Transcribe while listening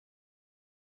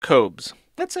Cobbs.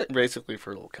 That's it, basically,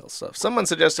 for little kill stuff. Someone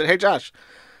suggested, hey, Josh,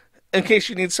 in case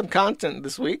you need some content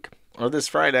this week or this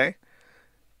Friday,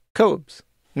 Cobbs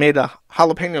made a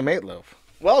jalapeno meatloaf.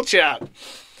 Well, chat.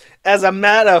 As a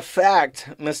matter of fact,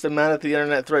 Mr. Man at the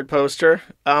Internet Thread Poster,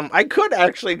 I could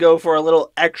actually go for a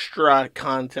little extra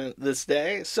content this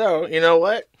day. So, you know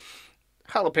what?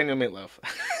 Jalapeno meatloaf.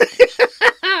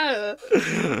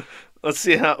 Let's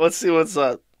see what's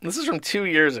up. This is from 2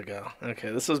 years ago. Okay,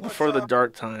 this was before the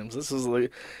dark times. This is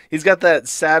like he's got that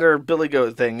sadder Billy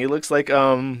Goat thing. He looks like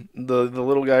the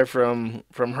little guy from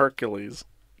Hercules.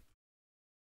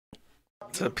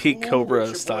 It's a Pete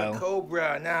Cobra style.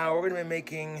 Cobra. Now we're gonna be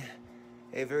making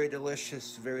a very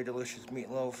delicious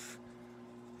meatloaf.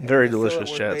 Very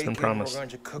delicious, chat. It's been We're promised. going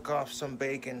to cook off some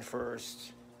bacon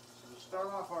first. To start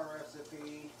off our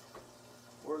recipe,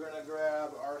 we're gonna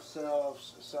grab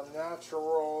ourselves some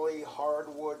naturally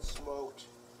hardwood smoked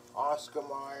Oscar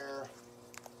Mayer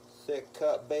thick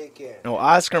cut bacon. Oh,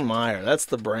 Oscar Mayer. That's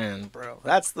the brand, bro.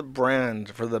 That's the brand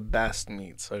for the best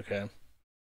meats. Okay.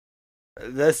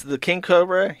 That's the King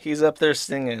Cobra. He's up there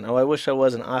singing. Oh, I wish I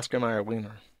was an Oscar Mayer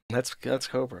wiener. That's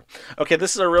Cobra. Okay,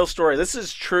 this is a real story. This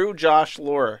is true Josh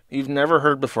lore. You've never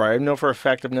heard before. I know for a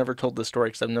fact I've never told this story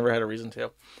because I've never had a reason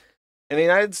to. In the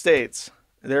United States,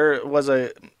 there was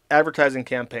a advertising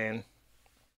campaign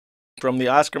from the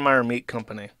Oscar Mayer Meat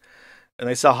Company, and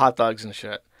they sell hot dogs and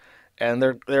shit. And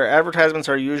their advertisements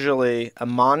are usually a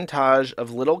montage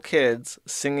of little kids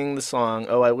singing the song,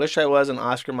 "Oh, I wish I was an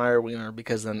Oscar Mayer wiener,"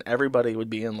 because then everybody would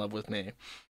be in love with me.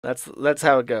 That's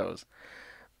how it goes.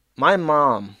 My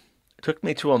mom took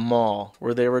me to a mall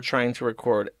where they were trying to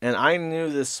record, and I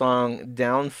knew this song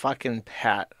down fucking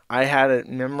pat. I had it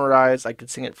memorized. I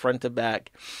could sing it front to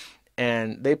back.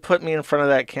 And they put me in front of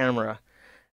that camera,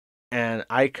 and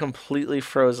I completely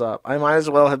froze up. I might as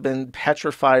well have been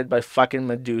petrified by fucking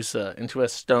Medusa into a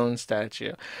stone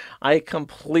statue. I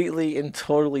completely and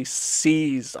totally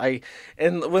seized.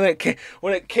 And when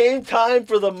it came time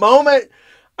for the moment,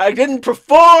 I didn't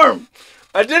perform.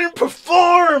 It's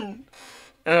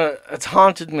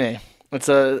haunted me.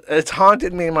 It's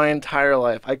haunted me my entire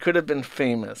life. I could have been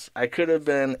famous. I could have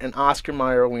been an Oscar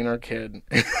Mayer wiener kid.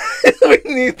 We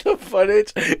need the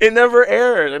footage. It never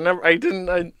aired. I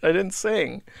didn't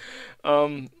sing.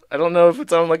 I don't know if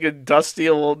it's on like a dusty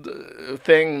old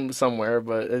thing somewhere,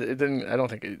 but it didn't. I don't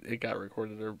think it got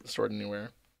recorded or stored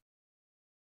anywhere.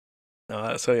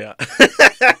 So yeah.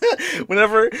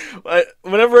 whenever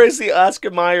I see Oscar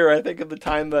Mayer, I think of the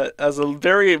time that as a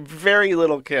very, very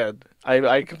little kid,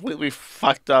 I completely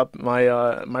fucked up my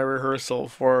rehearsal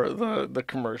for the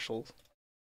commercials.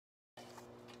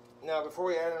 Now, before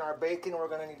we add in our bacon, we're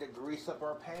going to need to grease up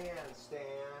our pan stand.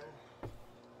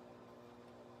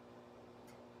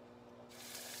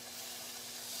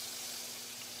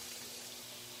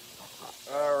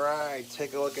 All right,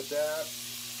 take a look at that.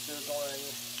 Sizzling.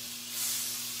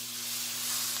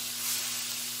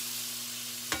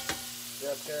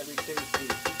 That's going to be tasty.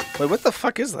 Wait, what the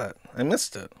fuck is that? I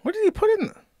missed it. What did he put in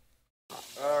there?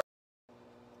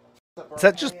 Is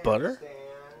that just butter?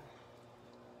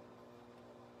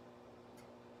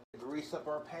 Grease up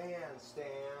our pan stand.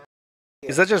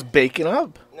 Is that just bacon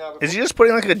up? Is he just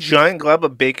putting like a giant glob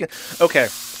of bacon? Okay.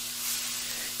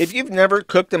 If you've never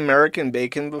cooked American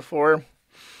bacon before,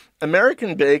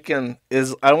 American bacon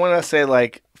is, I want to say,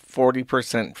 like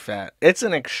 40% fat. It's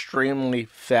an extremely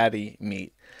fatty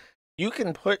meat. You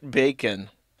can put bacon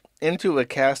into a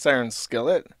cast iron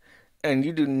skillet, and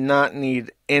you do not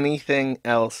need anything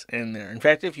else in there. In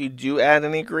fact, if you do add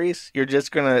any grease, you're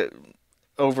just going to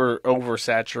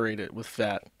oversaturate it with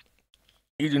fat.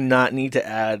 You do not need to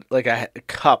add like a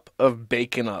cup of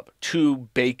bacon up to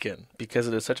bacon because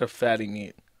it is such a fatty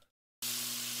meat.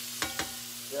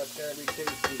 That's gonna be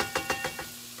tasty.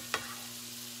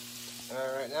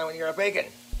 All right, now we need our bacon,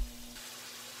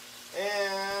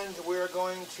 and we're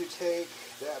going to take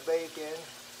that bacon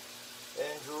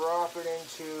and drop it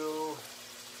into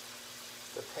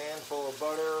the pan full of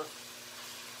butter.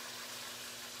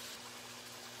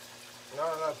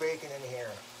 Not enough bacon in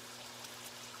here.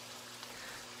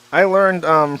 I learned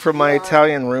from my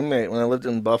Italian roommate when I lived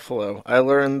in Buffalo. I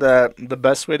learned that the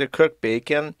best way to cook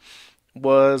bacon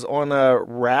was on a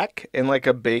rack in like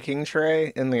a baking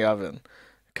tray in the oven.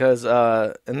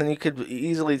 And then you could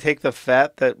easily take the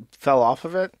fat that fell off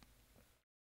of it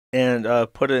and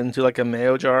put it into like a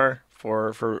mayo jar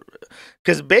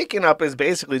because bacon up is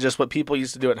basically just what people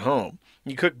used to do at home.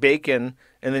 You cook bacon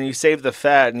and then you save the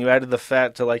fat and you added the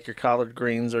fat to like your collard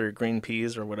greens or your green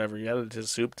peas or whatever. You added it to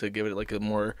soup to give it like a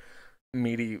more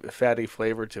meaty, fatty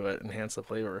flavor to it, enhance the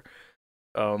flavor.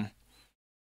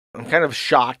 I'm kind of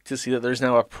shocked to see that there's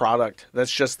now a product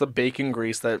that's just the bacon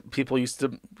grease that people used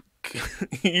to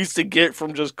used to get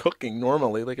from just cooking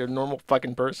normally, like a normal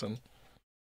fucking person.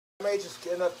 I may just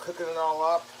end up cooking it all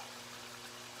up.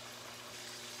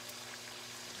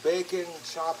 Bacon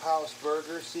Chop House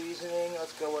burger seasoning.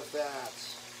 Let's go with that.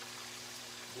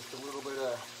 Just a little bit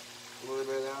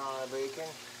of that on our bacon.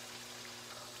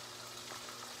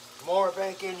 More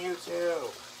bacon, you too.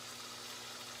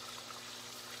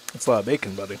 That's a lot of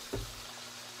bacon, buddy.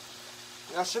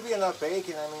 That should be enough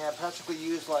bacon. I mean, I practically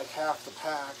used like half the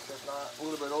pack, if not a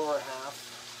little bit over half.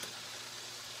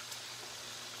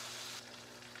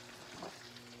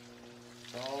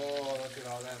 Oh, look at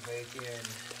all that bacon.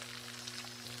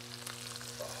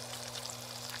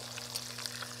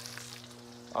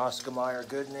 Oscar Mayer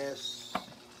goodness.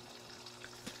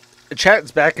 The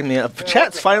chat's backing me up. The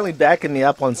chat's finally backing me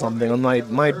up on something on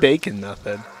my bacon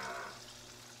method.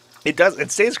 It does. It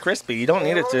stays crispy. You don't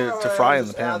need it to fry in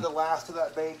the pan. Add the last of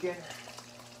that bacon.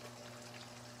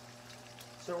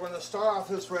 So we're going to start off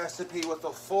this recipe with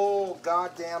a full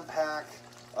goddamn pack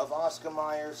of Oscar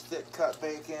Mayer's thick cut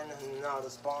bacon. Not a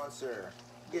sponsor.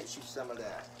 Get you some of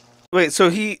that. Wait, so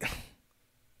he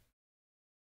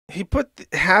put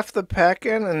half the pack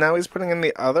in, and now he's putting in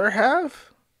the other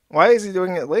half? Why is he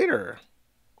doing it later?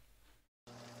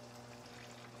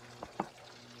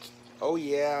 Oh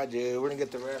yeah, dude. We're gonna get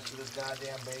the rest of this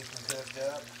goddamn bacon cooked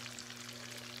up.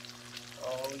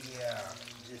 Oh yeah,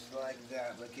 just like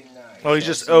that, looking nice.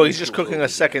 Oh, he's just cooking a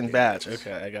second batch.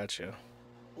 Okay, I got you.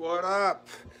 What up?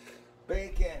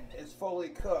 Bacon is fully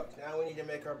cooked. Now we need to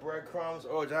make our breadcrumbs.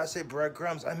 Oh, did I say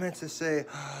breadcrumbs? I meant to say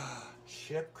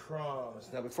chip crumbs.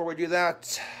 Now before we do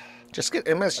that, just get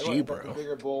MSG, bro. A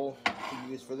bigger bowl to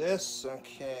use for this.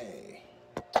 Okay.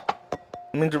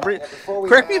 I mean,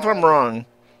 correct me if I'm wrong,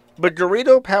 but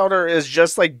Dorito powder is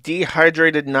just like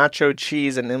dehydrated nacho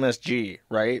cheese and MSG,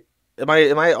 right? Am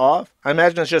I off? I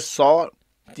imagine it's just salt,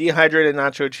 dehydrated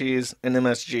nacho cheese, and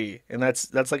MSG, and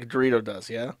that's like Dorito does,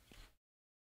 yeah.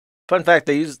 Fun fact: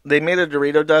 they made a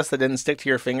Dorito dust that didn't stick to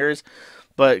your fingers,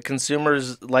 but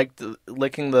consumers liked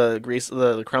licking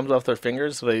the crumbs off their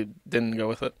fingers, so they didn't go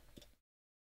with it.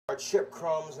 Our chip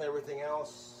crumbs and everything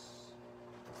else.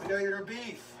 We got your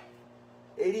beef.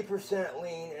 80%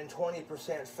 lean and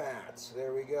 20% fat. So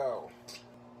there we go.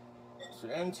 So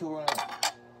into it,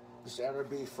 just add our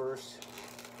beef first.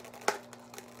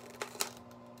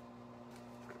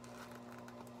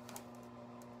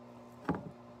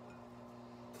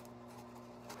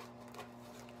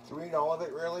 Do we need all of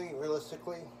it, really?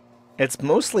 Realistically? It's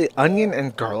mostly onion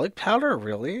and garlic powder,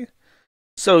 really?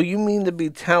 So you mean to be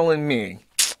telling me,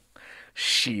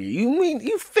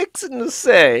 you fixing to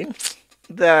say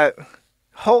that,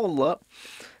 hold up,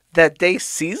 that they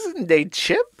season they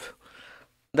chip?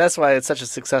 That's why it's such a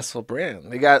successful brand.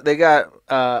 They got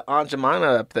Aunt Jemima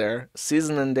up there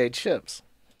seasoning they chips.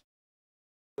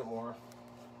 A bit more.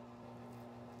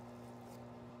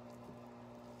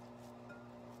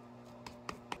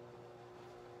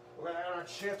 We're gonna add our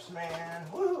chips, man.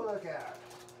 Woo, look at.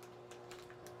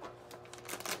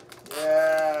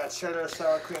 Yeah, cheddar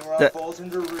sour cream ruffles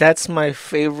and Doritos. That's my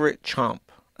favorite chomp.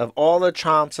 Of all the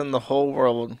chomps in the whole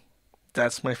world,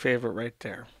 that's my favorite right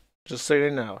there. Just so you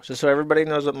know. Just so everybody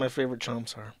knows what my favorite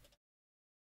chomps are.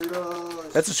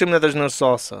 Doritos. Let's assume that there's no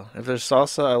salsa. If there's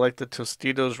salsa, I like the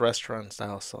Tostitos restaurant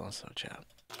style salsa, chat.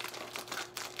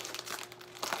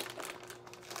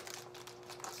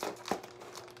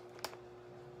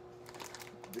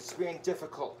 This is being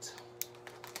difficult.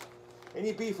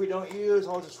 Any beef we don't use,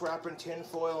 I'll just wrap in tin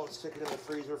foil and stick it in the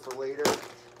freezer for later.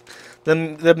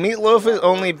 The meatloaf is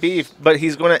only beef, but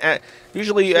he's going to add...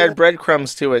 Usually you add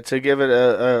breadcrumbs to it to give it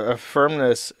a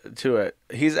firmness to it.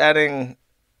 He's adding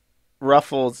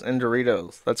Ruffles and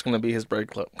Doritos. That's going to be his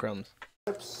breadcrumbs.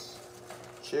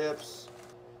 Chips.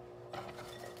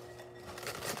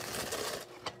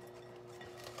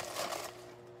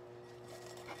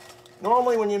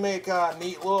 Normally when you make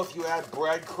meatloaf, you add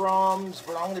breadcrumbs,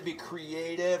 but I'm going to be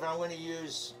creative. I'm going to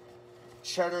use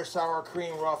cheddar sour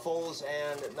cream Ruffles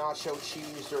and nacho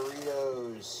cheese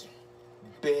Doritos.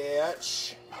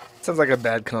 Bitch. Sounds like a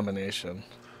bad combination.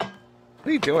 What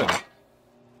are you doing? Now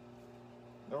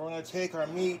we're going to take our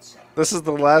meat. This is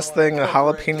the last thing a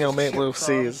jalapeno meatloaf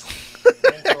sees.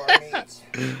 Into our meat.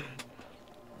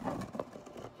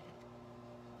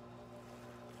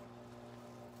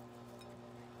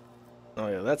 Oh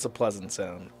yeah, that's a pleasant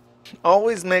sound.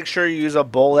 Always make sure you use a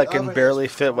bowl that can barely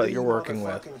fit what you're working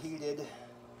with. Heated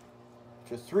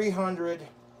to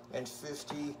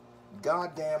 350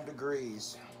 goddamn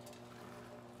degrees.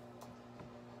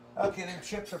 Okay, them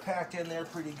chips are packed in there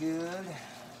pretty good.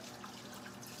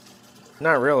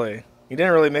 Not really. You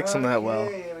didn't really mix them that well.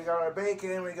 Okay, we got our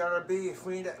bacon, we got our beef.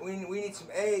 We need some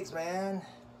eggs, man.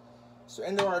 So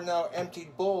into our now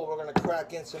emptied bowl, we're gonna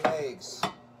crack in some eggs.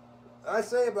 I'd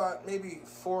say about maybe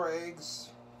 4 eggs,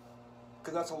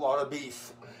 because that's a lot of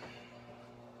beef.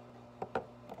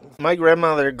 My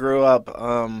grandmother grew up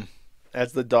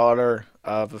as the daughter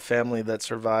of a family that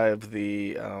survived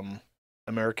the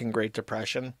American Great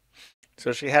Depression.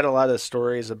 So she had a lot of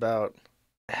stories about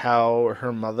how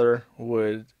her mother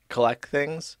would collect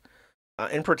things.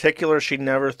 In particular, she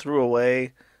never threw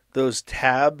away those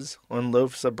tabs on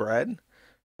loaves of bread. It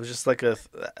was just like a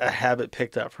habit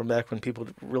picked up from back when people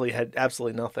really had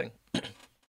absolutely nothing.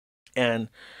 And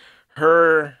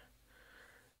her,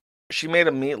 she made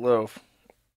a meatloaf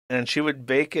and she would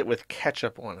bake it with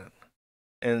ketchup on it.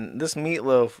 And this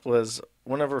meatloaf was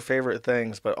one of her favorite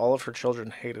things, but all of her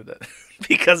children hated it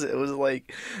because it was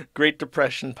like Great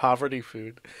Depression poverty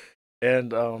food.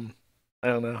 And I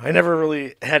don't know. I never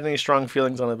really had any strong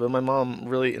feelings on it, but my mom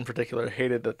really, in particular,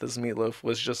 hated that this meatloaf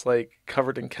was just like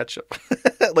covered in ketchup,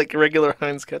 like regular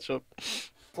Heinz ketchup.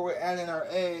 Before we add in our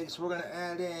eggs, we're gonna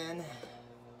add in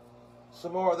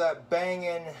some more of that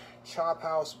bangin' Chop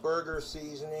House burger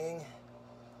seasoning.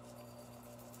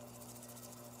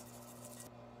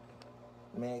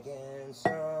 Making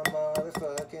some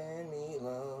motherfucking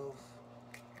meatloaf.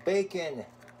 Bacon,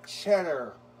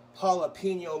 cheddar,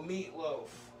 jalapeno meatloaf.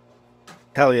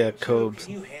 Hell yeah, Cobbs.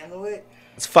 Can you handle it?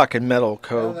 It's fucking metal,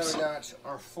 Now that Cobbs. we got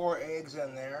our 4 eggs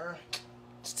in there,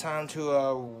 it's time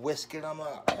to whisk them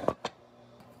up.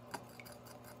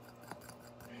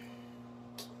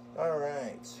 All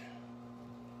right.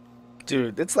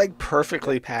 Dude, it's like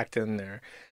perfectly packed in there.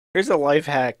 Here's a life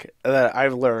hack that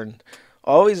I've learned.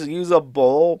 Always use a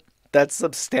bowl that's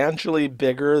substantially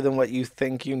bigger than what you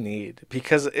think you need.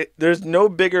 Because there's no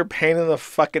bigger pain in the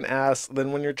fucking ass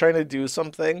than when you're trying to do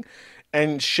something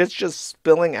and shit's just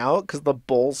spilling out because the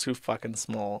bowl's too fucking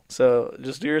small. So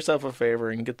just do yourself a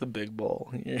favor and get the big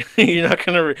bowl. You're not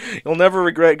gonna, you'll never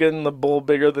regret getting the bowl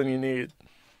bigger than you need.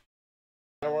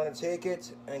 I want to take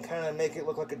it and kind of make it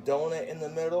look like a donut in the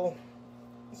middle.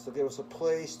 This will give us a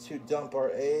place to dump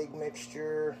our egg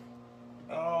mixture.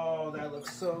 Oh, that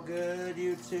looks so good,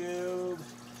 YouTube.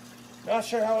 Not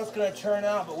sure how it's going to turn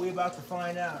out, but we're about to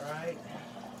find out, right?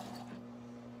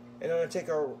 And I'm going to take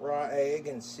our raw egg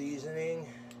and seasoning.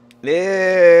 Ew.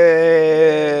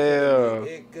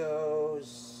 It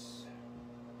goes.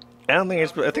 I don't think I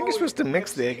think you're supposed to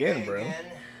mix the egg in, bro.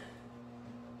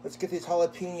 Let's get these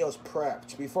jalapenos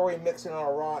prepped. Before we mix in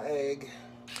our raw egg,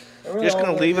 You're just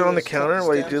gonna leave it on the counter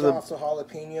while you do the. off the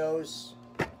jalapenos,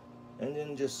 and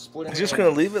then just split it. He's just gonna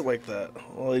leave it like that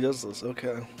while he does this.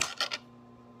 Okay.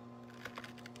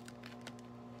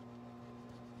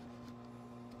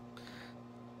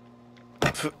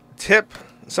 Tip.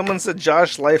 Someone said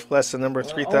Josh life lesson number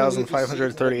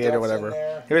 3,538 or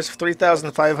whatever. Here's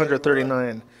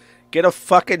 3,539. Get a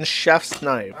fucking chef's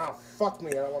knife. Oh, fuck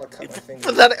me! I don't want to cut my finger.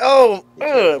 For that,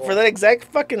 for that exact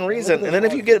fucking reason. And then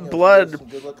if you get blood,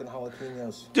 good-looking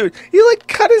jalapenos. dude, he like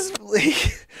cut his.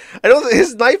 I don't.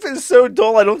 His knife is so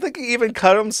dull. I don't think he even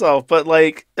cut himself. But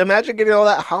like, imagine getting all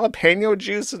that jalapeno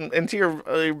juice into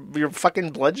your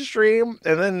fucking bloodstream,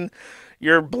 and then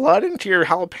your blood into your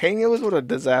jalapenos. What a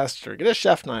disaster! Get a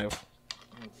chef knife.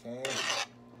 Okay.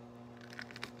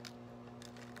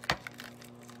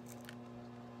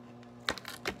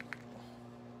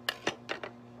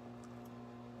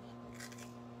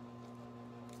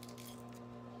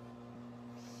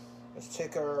 Let's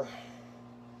take our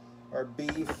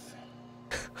beef.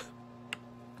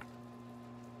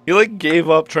 He like gave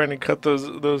up trying to cut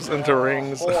those into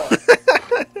rings.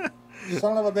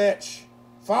 Son of a bitch.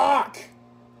 Fuck!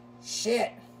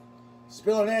 Shit!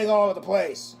 Spilling egg all over the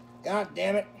place. God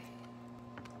damn it.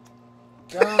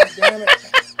 God damn it.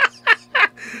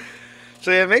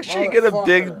 So yeah, make sure you get a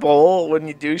big bowl when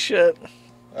you do shit.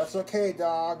 That's okay,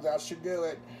 dog. That should do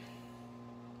it.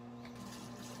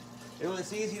 It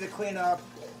was easy to clean up.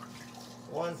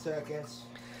 1 second.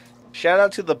 Shout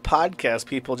out to the podcast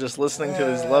people just listening to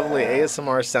these lovely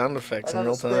ASMR sound effects in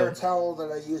real time. I got a spare towel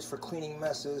that I use for cleaning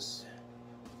messes.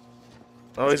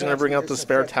 Oh, he's going to bring out the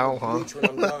spare towel, huh?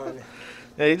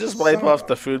 Yeah, you just wipe off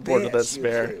the food board with that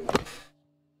spare.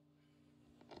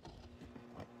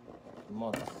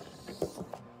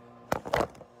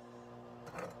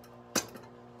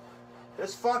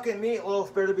 This fucking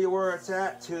meatloaf better be where it's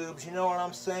at, tubes. You know what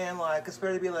I'm saying? Like, it's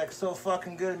better be like so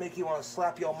fucking good, make you want to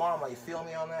slap your mama. You feel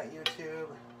me on that, YouTube?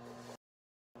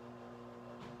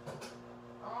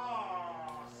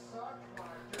 Oh, suck my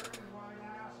dirty white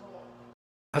asshole.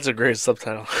 That's a great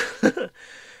subtitle.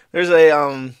 There's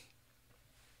a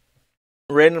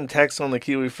random text on the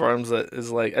Kiwi Farms that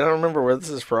is like, I don't remember where this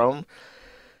is from,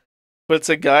 but it's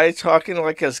a guy talking to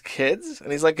like his kids,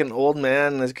 and he's like an old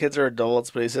man, and his kids are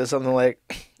adults, but he says something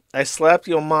like, I slapped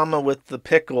your mama with the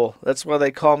pickle. That's why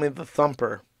they call me the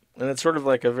thumper. And it's sort of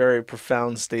like a very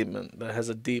profound statement that has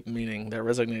a deep meaning that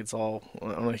resonates all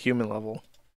on a human level.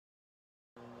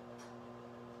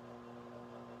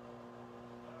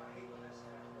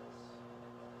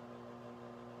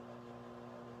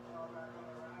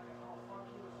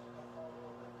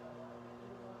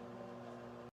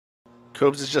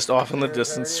 Cobbs is just off in the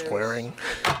distance swearing.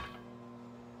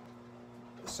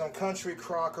 Some Country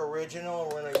Crock Original.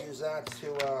 We're going to use that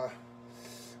to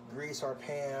grease our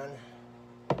pan.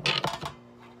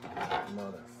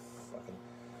 Motherfucking.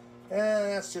 And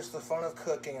that's just the fun of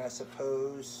cooking, I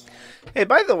suppose. Hey,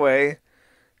 by the way,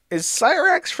 is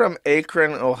Cyrax from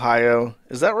Akron, Ohio?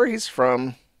 Is that where he's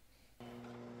from?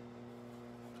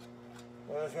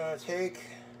 We're just going to take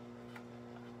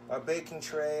our baking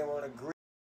tray and we're going to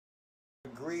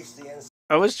grease the inside.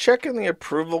 I was checking the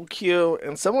approval queue,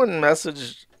 and someone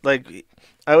messaged, like,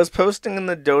 I was posting in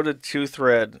the Dota 2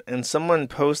 thread, and someone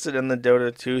posted in the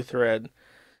Dota 2 thread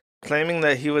claiming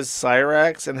that he was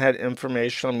Cyrax and had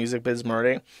information on Music Biz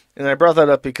Marty. And I brought that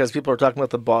up because people were talking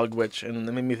about the Bog Witch, and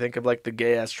it made me think of, like, the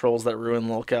gay-ass trolls that ruin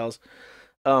lolcows.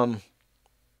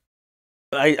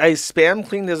 I spam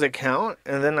cleaned his account,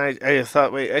 and then I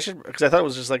thought, wait, I should, because I thought it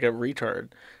was just like a retard,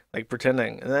 like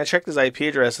pretending. And then I checked his IP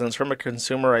address, and it's from a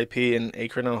consumer IP in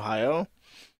Akron, Ohio.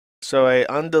 So I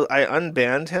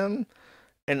unbanned him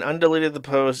and undeleted the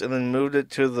post, and then moved it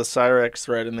to the Cyrax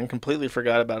thread, and then completely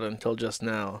forgot about it until just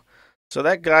now. So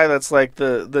that guy that's like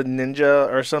the ninja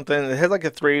or something, it had like a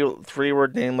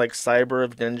three-word name, like Cyber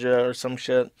of Ninja or some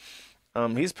shit.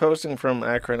 He's posting from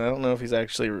Akron. I don't know if he's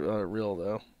actually real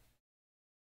though.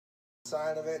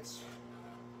 Side of it,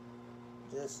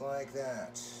 just like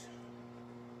that.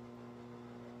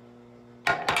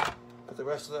 Put the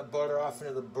rest of that butter off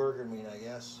into the burger meat, I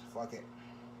guess. Fuck it.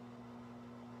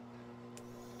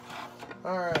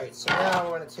 Alright, so now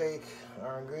we're going to take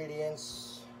our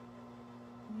ingredients.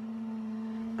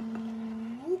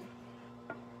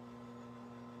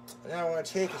 Now we're going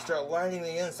to take and start lining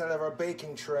the inside of our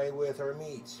baking tray with our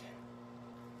meat.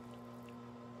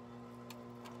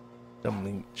 The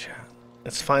meat chat.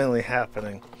 It's finally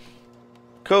happening.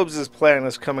 Cobbs' plan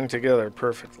is coming together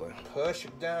perfectly. Push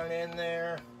it down in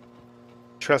there.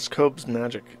 Trust Cobbs'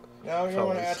 magic. Now we're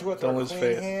going to add to it with Don't our lose clean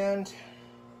faith. hand.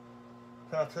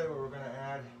 I'll tell you what we're going to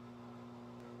add.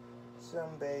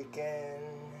 Some bacon.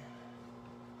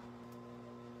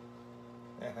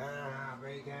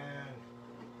 Bacon.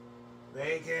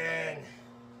 Bacon.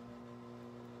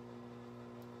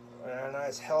 A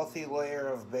nice healthy layer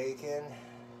of bacon.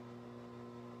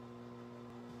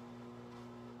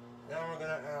 Now we're going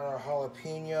to add our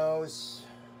jalapenos.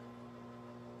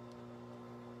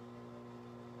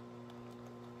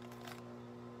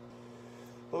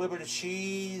 A little bit of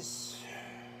cheese.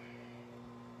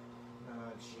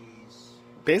 Cheese.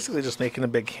 Basically just making a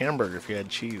big hamburger if you had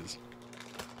cheese.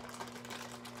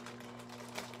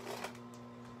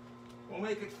 We'll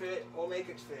make it fit. We'll make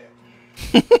it fit.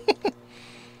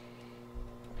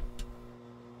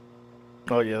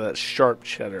 Oh yeah, that sharp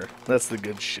cheddar. That's the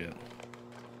good shit.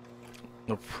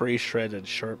 The pre-shredded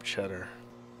sharp cheddar.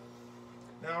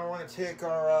 Now we're going to take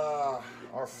our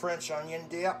French onion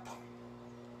dip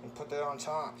and put that on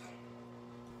top.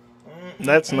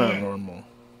 That's not normal.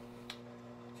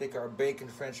 Take our bacon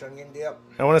French onion dip.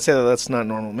 I want to say that that's not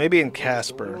normal. Maybe in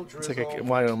Casper. It's like a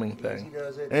Wyoming thing.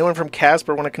 Anyone from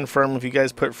Casper want to confirm if you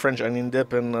guys put French onion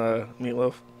dip in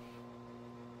meatloaf?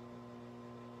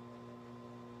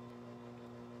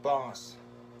 Boss.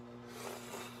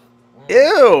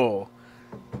 Ew!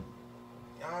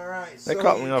 Alright, That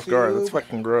caught me off guard. That's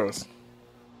fucking gross.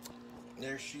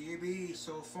 There she be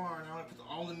so far. Now I put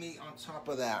all the meat on top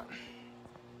of that.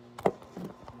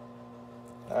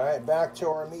 Alright, back to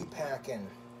our meat packing.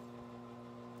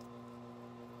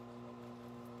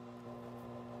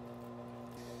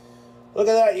 Look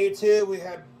at that, YouTube. We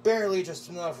had barely just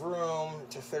enough room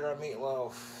to fit our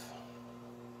meatloaf.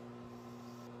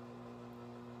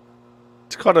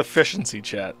 It's called efficiency,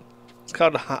 chat.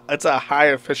 It's a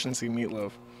high efficiency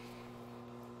meatloaf.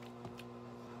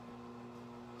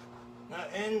 Now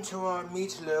into our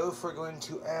meatloaf, we're going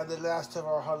to add the last of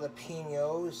our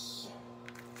jalapenos.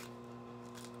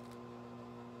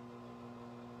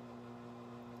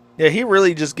 Yeah, he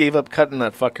really just gave up cutting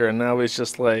that fucker, and now he's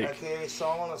just like... Okay, so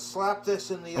I'm going to slap this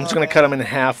in the I'm just going to cut him in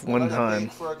half one time.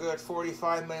 For a good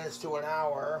 45 minutes to an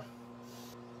hour.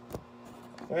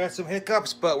 We had some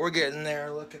hiccups, but we're getting there.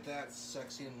 Look at that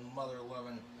sexy and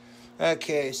mother-loving.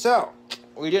 Okay, so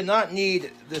we did not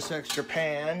need this extra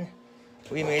pan.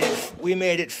 We made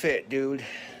it fit, dude.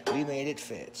 We made it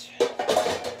fit.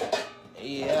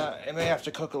 Yeah, it may have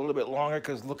to cook a little bit longer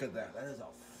because look at that. That is a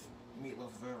meatloaf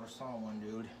if I ever saw one,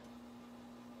 dude.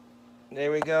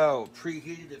 There we go.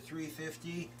 Preheated to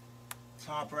 350.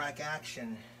 Top rack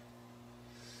action.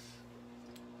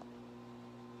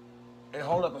 And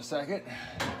hold up a second.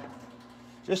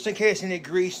 Just in case any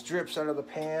grease drips out of the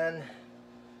pan,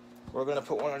 we're going to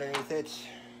put one underneath it.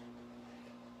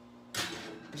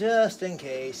 Just in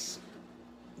case.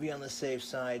 Be on the safe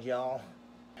side, y'all.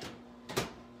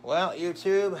 Well,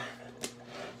 YouTube,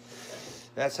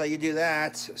 that's how you do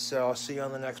that. So I'll see you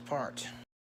on the next part.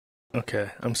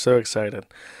 Okay, I'm so excited.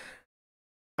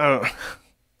 I'm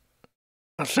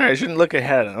sorry, I shouldn't look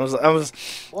ahead.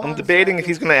 I'm debating if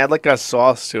he's gonna add like a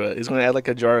sauce to it. He's gonna add like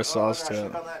a jar of sauce to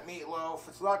it. On that meatloaf.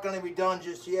 It's not gonna be done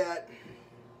just yet.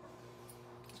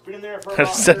 It's been in there for I've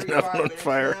about set 35 enough on minutes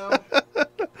fire. now.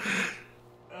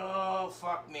 Oh,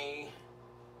 fuck me.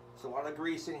 There's a lot of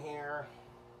grease in here.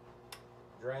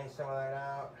 Drain some of that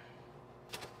out.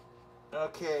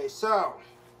 Okay, so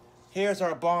here's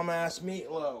our bomb-ass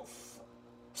meatloaf.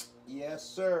 Yes,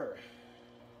 sir.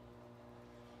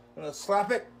 I'm gonna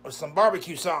slap it with some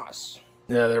barbecue sauce.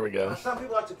 Yeah, there we go. Now, some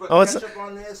people like to put ketchup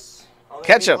on this.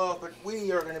 Ketchup. Meatloaf, but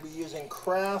we are going to be using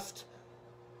Kraft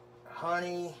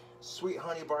honey, sweet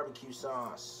honey barbecue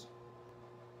sauce.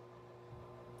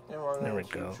 And we're There we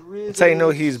going go. to That's how you know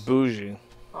he's bougie.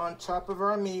 on top of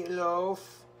our meatloaf.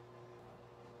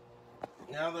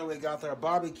 Now that we got our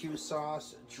barbecue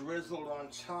sauce drizzled on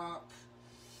top,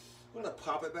 we're going to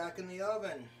pop it back in the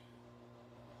oven.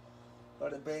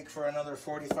 Let it bake for another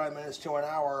 45 minutes to an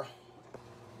hour.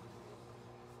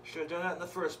 Should have done that in the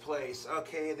first place.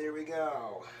 Okay, there we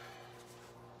go.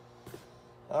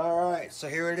 Alright, so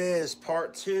here it is,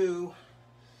 part 2.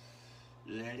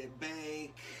 Let it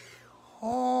bake.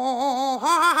 Oh,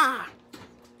 ha, ha.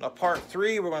 Now part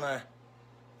 3, we're going to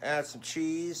add some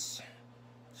cheese,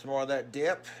 some more of that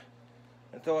dip,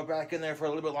 and throw it back in there for a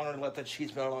little bit longer to let the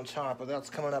cheese melt on top, but that's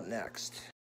coming up next.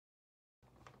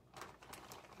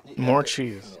 More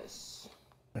cheese. Yes.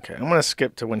 Okay, I'm gonna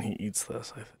skip to when he eats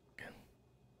this, I think.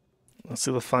 Let's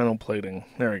see the final plating.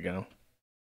 There we go.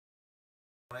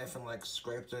 Knife and like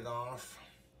scraped it off.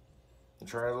 And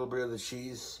try a little bit of the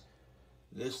cheese.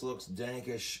 This looks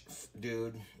dankish,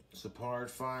 dude. So part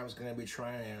 5 is gonna be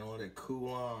trying to let it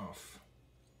cool off.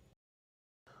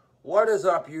 What is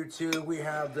up, YouTube? We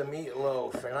have the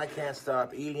meatloaf, and I can't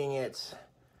stop eating it.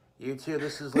 YouTube,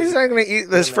 this is. He's not gonna eat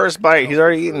this first bite. He's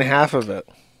already eaten half of it.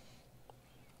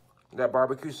 That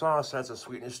barbecue sauce has a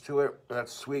sweetness to it. That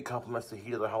sweet complements the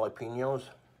heat of the jalapenos.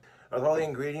 With all the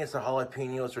ingredients, the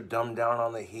jalapenos are dumbed down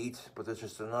on the heat, but there's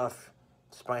just enough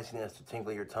spiciness to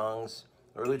tinkle your tongues.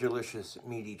 Really delicious,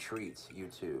 meaty treats,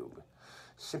 YouTube.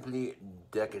 Simply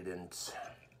decadent.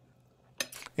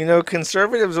 You know,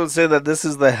 conservatives would say that this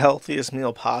is the healthiest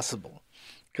meal possible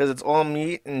because it's all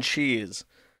meat and cheese,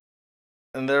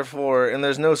 and therefore, and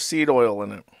there's no seed oil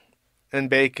in it, and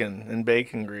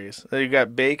bacon grease. So you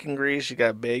got bacon grease, you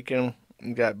got bacon,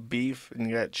 you got beef, and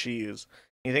you got cheese.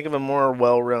 You think of a more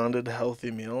well-rounded,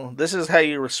 healthy meal. This is how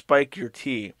you spike your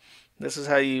tea. This is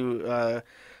how you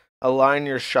align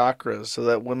your chakras so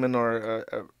that women are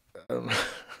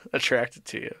attracted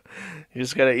to you. You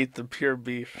just gotta eat the pure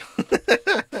beef.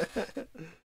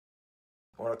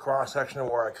 Want a cross section of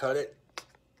where I cut it?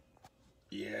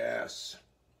 Yes.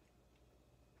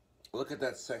 Look at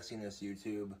that sexiness,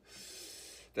 YouTube.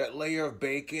 That layer of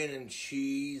bacon and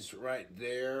cheese right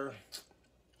there.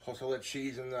 Also the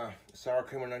cheese and the sour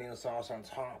cream and onion sauce on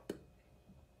top.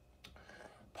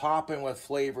 Popping with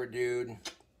flavor, dude.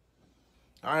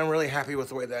 I'm really happy with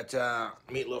the way that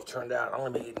meatloaf turned out. I'm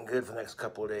going to be eating good for the next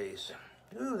couple of days.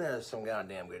 Ooh, that is some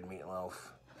goddamn good meatloaf.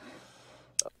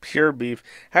 Pure beef.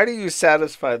 How do you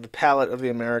satisfy the palate of the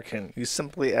American? You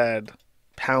simply add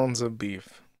pounds of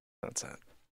beef. That's it.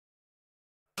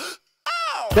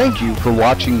 Thank you for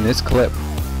watching this clip.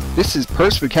 This is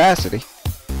Perspicacity.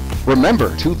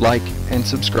 Remember to like and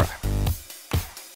subscribe.